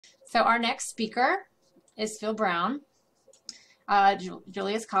So our next speaker is Phil Brown,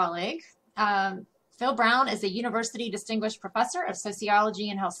 Julia's colleague. Phil Brown is a University Distinguished Professor of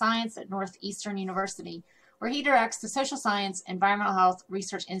Sociology and Health Science at Northeastern University, where he directs the Social Science Environmental Health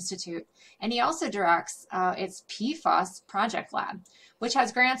Research Institute, and he also directs its PFAS Project Lab, which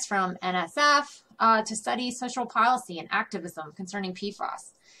has grants from NSF to study social policy and activism concerning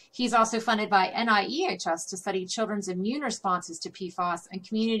PFAS. He's also funded by NIEHS to study children's immune responses to PFAS and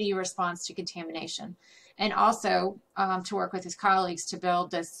community response to contamination, and also to work with his colleagues to build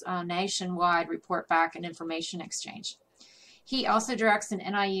this nationwide report back and information exchange. He also directs an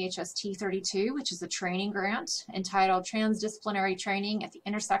NIEHS T32, which is a training grant entitled Transdisciplinary Training at the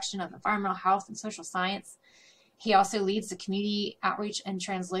Intersection of Environmental Health and Social Science. He also leads the Community Outreach and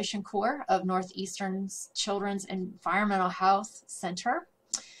Translation Corps of Northeastern's Children's Environmental Health Center.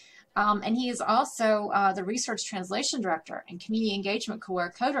 And he is also the Research Translation Director and Community Engagement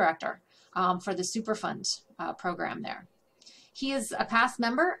Corps co-director for the Superfund program there. He is a past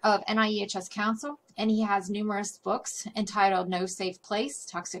member of NIEHS Council, and he has numerous books entitled No Safe Place,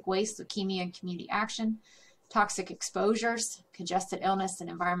 Toxic Waste, Leukemia, and Community Action, Toxic Exposures, Congested Illness and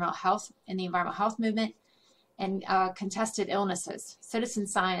Environmental Health in the Environmental Health Movement, and Contested Illnesses, Citizen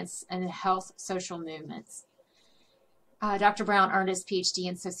Science and Health Social Movements. Dr. Brown earned his PhD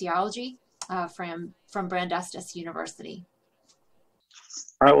in sociology from Brandeis University.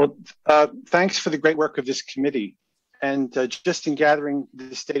 All right, well, thanks for the great work of this committee. And just in gathering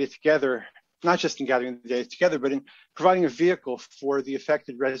this data together, not just in gathering the data together, but in providing a vehicle for the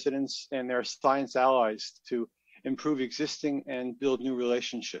affected residents and their science allies to improve existing and build new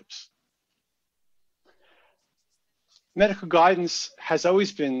relationships. Medical guidance has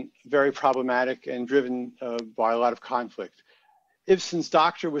always been very problematic and driven by a lot of conflict. Ibsen's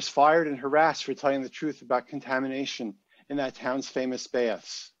doctor was fired and harassed for telling the truth about contamination in that town's famous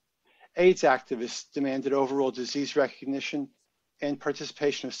baths. AIDS activists demanded overall disease recognition and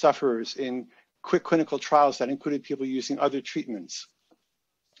participation of sufferers in quick clinical trials that included people using other treatments.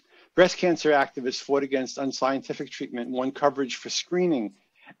 Breast cancer activists fought against unscientific treatment and won coverage for screening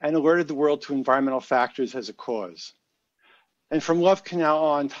and alerted the world to environmental factors as a cause. And from Love Canal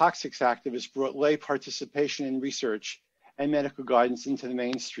on, toxics activists brought lay participation in research and medical guidance into the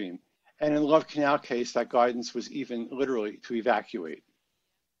mainstream. And in the Love Canal case, that guidance was even literally to evacuate.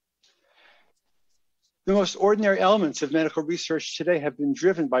 The most ordinary elements of medical research today have been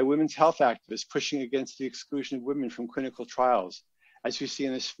driven by women's health activists pushing against the exclusion of women from clinical trials, as you see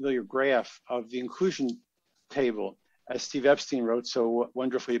in this familiar graph of the inclusion table, as Steve Epstein wrote so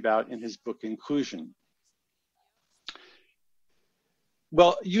wonderfully about in his book, Inclusion.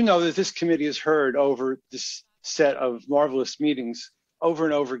 Well, you know that this committee has heard over this set of marvelous meetings over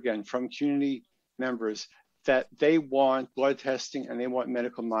and over again from community members that they want blood testing and they want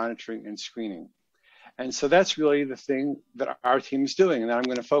medical monitoring and screening. And so that's really the thing that our team is doing and that I'm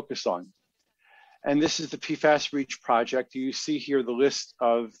going to focus on. And this is the PFAS Reach project. You see here the list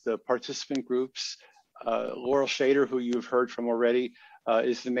of the participant groups. Laurel Shader, who you've heard from already,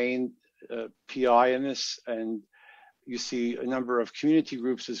 is the main PI in this. And you see a number of community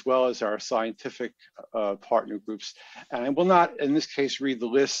groups as well as our scientific partner groups. And I will not, in this case, read the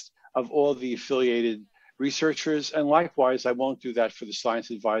list of all the affiliated researchers. And likewise, I won't do that for the Science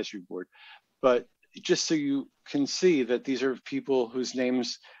Advisory Board. But just so you can see that these are people whose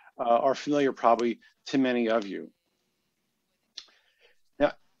names are familiar probably to many of you.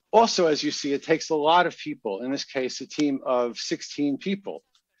 Now, also, as you see, it takes a lot of people, in this case, a team of 16 people,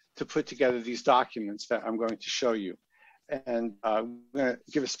 to put together these documents that I'm going to show you. And I'm going to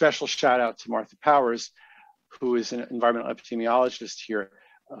give a special shout out to Martha Powers, who is an environmental epidemiologist here,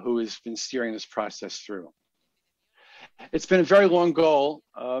 who has been steering this process through. It's been a very long goal,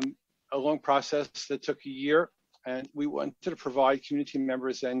 a long process that took a year, and we wanted to provide community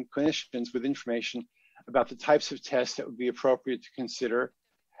members and clinicians with information about the types of tests that would be appropriate to consider,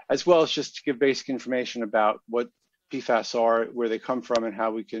 as well as just to give basic information about what PFAS are, where they come from, and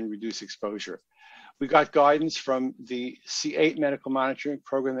how we can reduce exposure. We got guidance from the C8 medical monitoring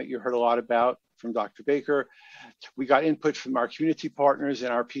program that you heard a lot about from Dr. Baker. We got input from our community partners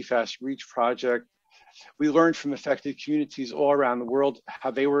in our PFAS Reach project. We learned from affected communities all around the world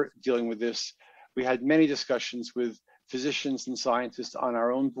how they were dealing with this. We had many discussions with physicians and scientists on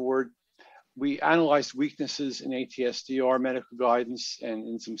our own board. We analyzed weaknesses in ATSDR medical guidance and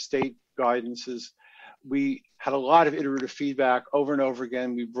in some state guidances. We had a lot of iterative feedback over and over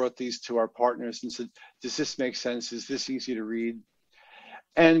again. We brought these to our partners and said, does this make sense? Is this easy to read?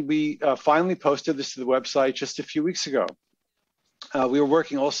 And we finally posted this to the website just a few weeks ago. We were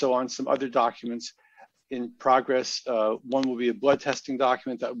working also on some other documents in progress. One will be a blood testing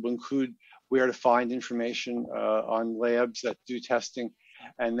document that will include where to find information on labs that do testing.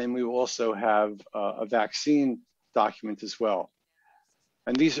 And then we will also have a vaccine document as well.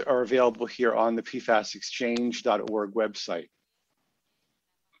 And these are available here on the PFASexchange.org website.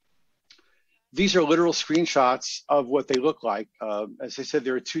 These are literal screenshots of what they look like. As I said,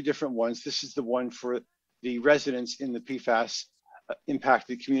 there are two different ones. This is the one for the residents in the PFAS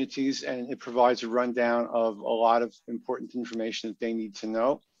impacted communities, and it provides a rundown of a lot of important information that they need to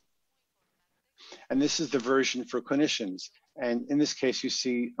know. And this is the version for clinicians. And in this case, you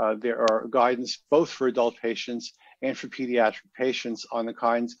see there are guidance both for adult patients and for pediatric patients on the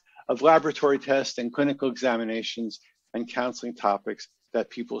kinds of laboratory tests and clinical examinations and counseling topics that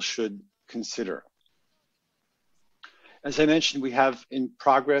people should consider. As I mentioned, we have in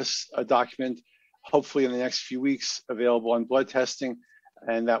progress a document, hopefully in the next few weeks, available on blood testing,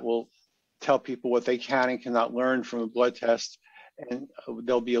 and that will tell people what they can and cannot learn from a blood test. And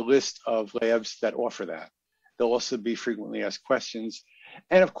there'll be a list of labs that offer that. There'll also be frequently asked questions.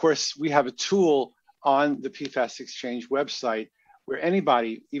 And of course, we have a tool on the PFAS Exchange website where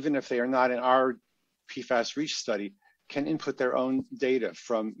anybody, even if they are not in our PFAS REACH study, can input their own data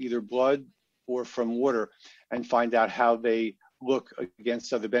from either blood or from water and find out how they look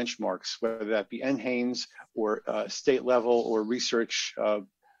against other benchmarks, whether that be NHANES or state level or research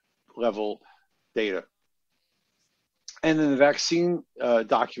level data. And then the vaccine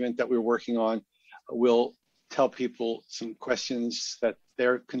document that we're working on will tell people some questions that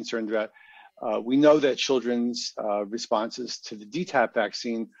they're concerned about. We know that children's responses to the DTaP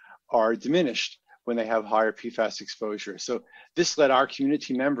vaccine are diminished when they have higher PFAS exposure. So this led our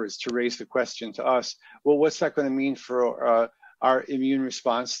community members to raise the question to us, well, what's that going to mean for our immune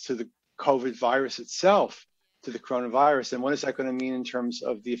response to the COVID virus itself, to the coronavirus? And what is that going to mean in terms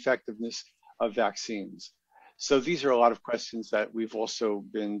of the effectiveness of vaccines? So these are a lot of questions that we've also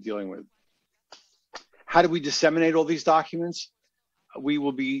been dealing with. How do we disseminate all these documents? We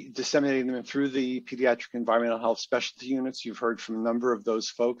will be disseminating them through the pediatric environmental health specialty units. You've heard from a number of those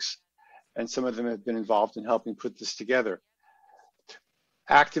folks, and some of them have been involved in helping put this together.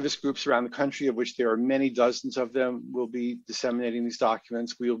 Activist groups around the country, of which there are many dozens of them, will be disseminating these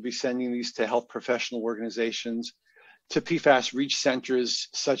documents. We will be sending these to health professional organizations, to PFAS REACH centers,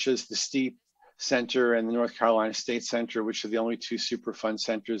 such as the STEEP Center and the North Carolina State Center, which are the only two Superfund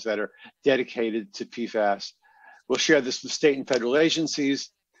centers that are dedicated to PFAS. We'll share this with state and federal agencies.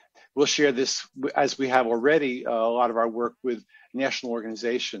 We'll share this, as we have already, a lot of our work with national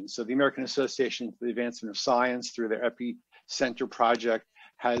organizations. So the American Association for the Advancement of Science, through their Epicenter project,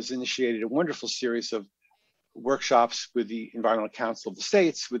 has initiated a wonderful series of workshops with the Environmental Council of the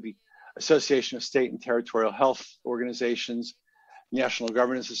States, with the Association of State and Territorial Health Organizations, National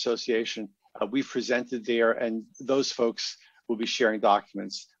Governance Association. We've presented there, and those folks will be sharing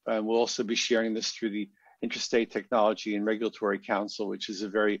documents. And we'll also be sharing this through the Interstate Technology and Regulatory Council, which is a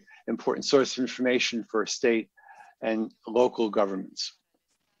very important source of information for state and local governments.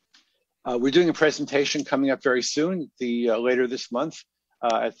 We're doing a presentation coming up very soon, later this month,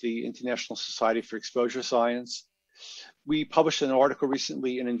 at the International Society for Exposure Science. We published an article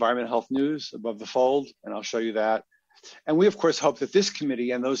recently in Environmental Health News, Above the Fold, and I'll show you that. And we, of course, hope that this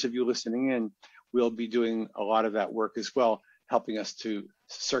committee and those of you listening in will be doing a lot of that work as well, helping us to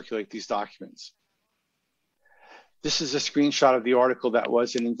circulate these documents. This is a screenshot of the article that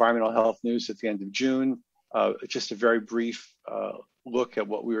was in Environmental Health News at the end of June. Just a very brief look at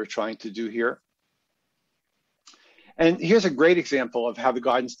what we were trying to do here. And here's a great example of how the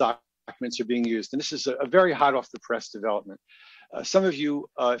guidance documents are being used. And this is a very hot off the press development. Some of you,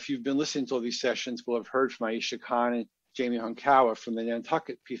 if you've been listening to all these sessions, will have heard from Aisha Khan and Jamie Honkawa from the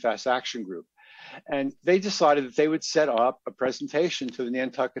Nantucket PFAS Action Group. And they decided that they would set up a presentation to the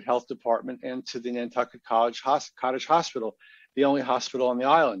Nantucket Health Department and to the Nantucket Cottage Hospital, the only hospital on the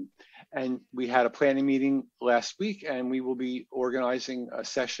island. And we had a planning meeting last week, and we will be organizing a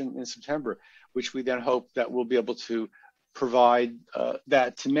session in September, which we then hope that we'll be able to provide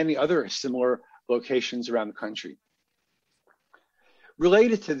that to many other similar locations around the country.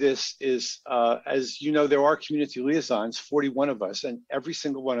 Related to this is, as you know, there are community liaisons, 41 of us, and every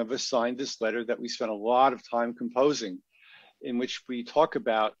single one of us signed this letter that we spent a lot of time composing, in which we talk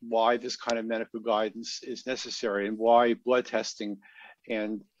about why this kind of medical guidance is necessary and why blood testing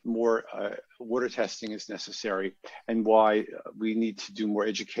and more water testing is necessary, and why we need to do more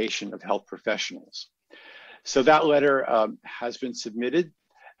education of health professionals. So that letter has been submitted.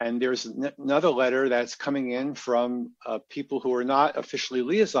 And there's another letter that's coming in from people who are not officially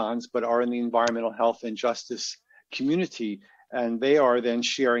liaisons, but are in the environmental health and justice community. And they are then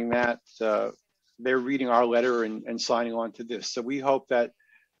sharing that they're reading our letter and signing on to this. So we hope that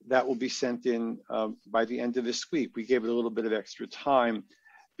that will be sent in by the end of this week. We gave it a little bit of extra time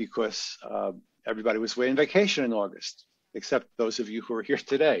because everybody was away on vacation in August, except those of you who are here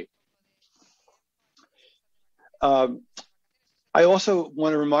today. I also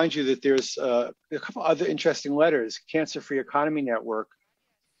want to remind you that there's a couple other interesting letters. Cancer Free Economy Network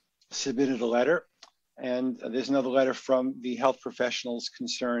submitted a letter, and there's another letter from the health professionals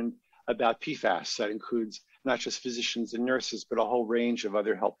concerned about PFAS. That includes not just physicians and nurses, but a whole range of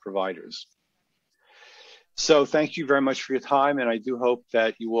other health providers. So thank you very much for your time, and I do hope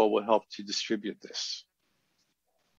that you all will help to distribute this.